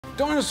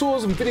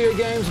Dinosaurs and video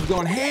games have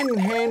gone hand in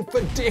hand for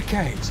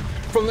decades.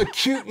 From the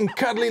cute and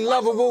cuddly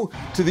lovable,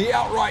 to the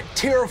outright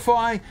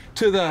terrifying,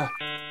 to the...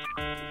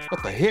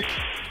 what the heck?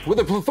 With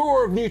a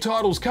plethora of new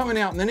titles coming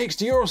out in the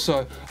next year or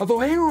so, I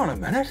thought, hang on a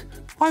minute,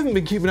 I haven't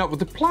been keeping up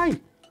with the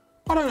play.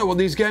 I don't know what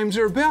these games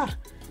are about.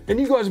 And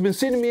you guys have been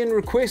sending me in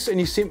requests,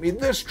 and you sent me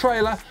this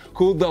trailer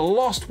called The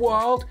Lost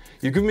Wild.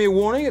 You give me a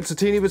warning, it's a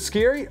teeny bit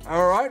scary.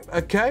 All right,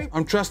 okay,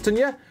 I'm trusting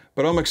you,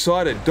 but I'm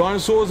excited.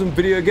 Dinosaurs and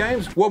video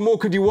games, what more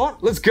could you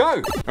want? Let's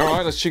go. All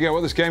right, let's check out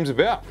what this game's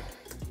about.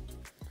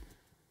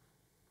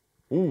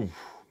 Ooh,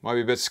 might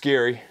be a bit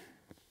scary.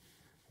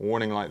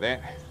 Warning like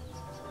that.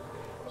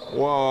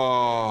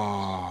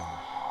 Whoa,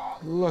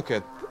 look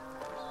at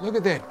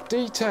that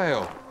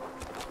detail.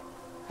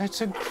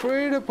 That's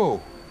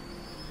incredible.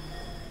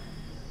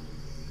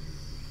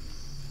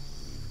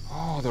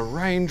 Oh, the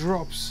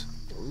raindrops,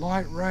 the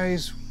light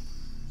rays.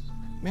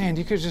 Man,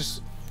 you could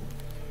just...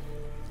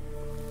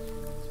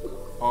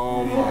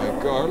 oh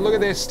my God, look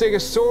at that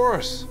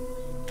Stegosaurus.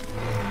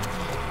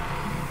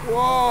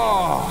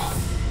 Whoa,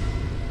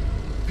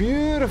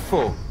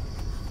 beautiful.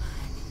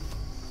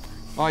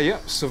 Oh,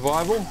 yep,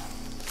 survival.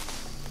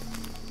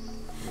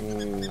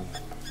 Ooh.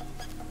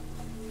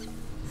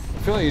 I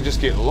feel like you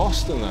just get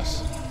lost in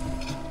this.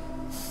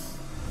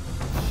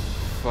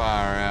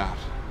 Far out.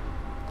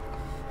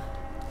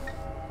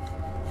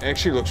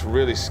 Actually looks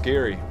really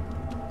scary.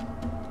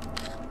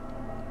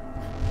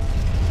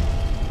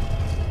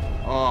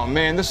 Oh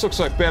man, this looks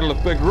like Battle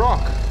of Big Rock.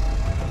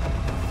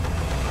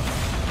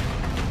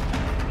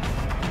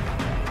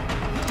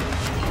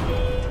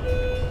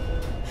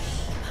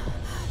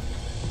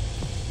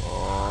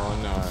 Oh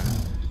no.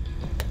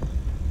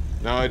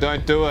 No,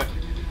 don't do it.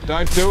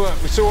 Don't do it.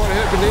 We saw what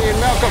happened to Ian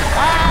Malcolm.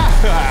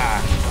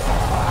 Ah!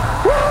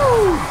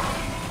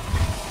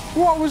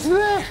 Woo! What was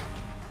that?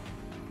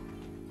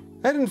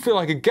 That didn't feel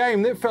like a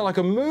game, that felt like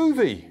a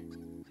movie.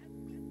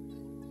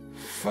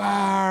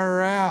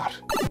 Far out.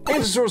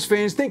 Antosaurus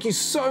fans, thank you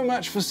so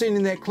much for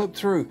sending that clip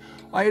through.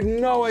 I had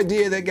no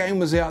idea that game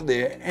was out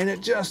there, and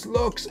it just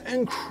looks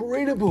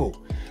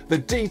incredible. The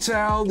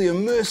detail, the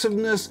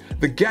immersiveness,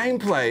 the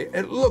gameplay,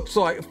 it looks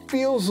like, it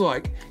feels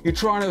like you're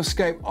trying to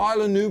escape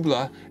Isla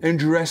Nublar in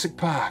Jurassic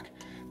Park.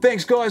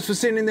 Thanks guys for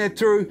sending that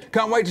through.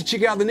 Can't wait to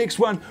check out the next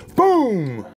one. Boom!